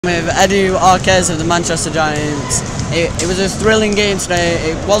With Arques of the Manchester Giants. It was a thrilling game today.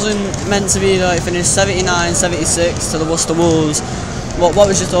 It wasn't meant to be though. It finished 79-76 to the Worcester Wolves. What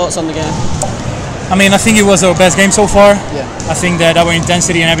was your thoughts on the game? I mean, I think it was our best game so far. Yeah. I think that our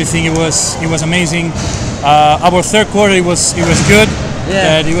intensity and everything, it was amazing. Our third quarter, it was good.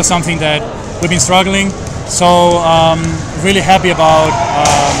 Yeah. It was something that we've been struggling. So really happy about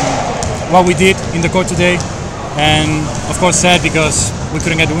what we did in the court today, and of course sad because we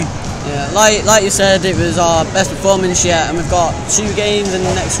couldn't get the win. Yeah, like you said, it was our best performance yet, and we've got 2 games in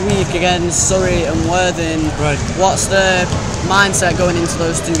the next week against Surrey and Worthing. Right. What's the mindset going into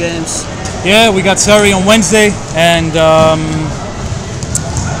those 2 games? Yeah, we got Surrey on Wednesday, and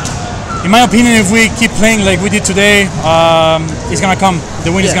in my opinion, if we keep playing like we did today, it's gonna come.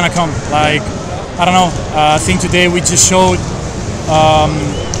 The win is gonna come. Like, I don't know. I think today we just showed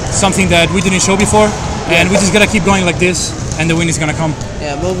something that we didn't show before, and we just gotta keep going like this, and the win is gonna come.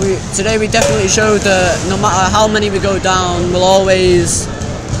 Yeah, well, today we definitely showed that no matter how many we go down, we'll always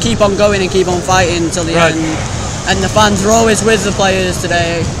keep on going and keep on fighting till the end. And the fans were always with the players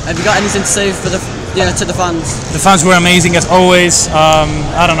today. Have you got anything to say for to the fans? The fans were amazing as always.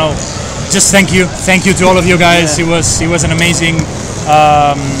 I don't know. Just thank you to all of you guys. Yeah. It was an amazing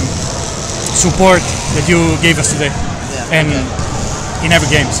support that you gave us today, and in every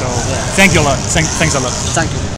game. So thank you a lot. Thanks a lot. Thank you.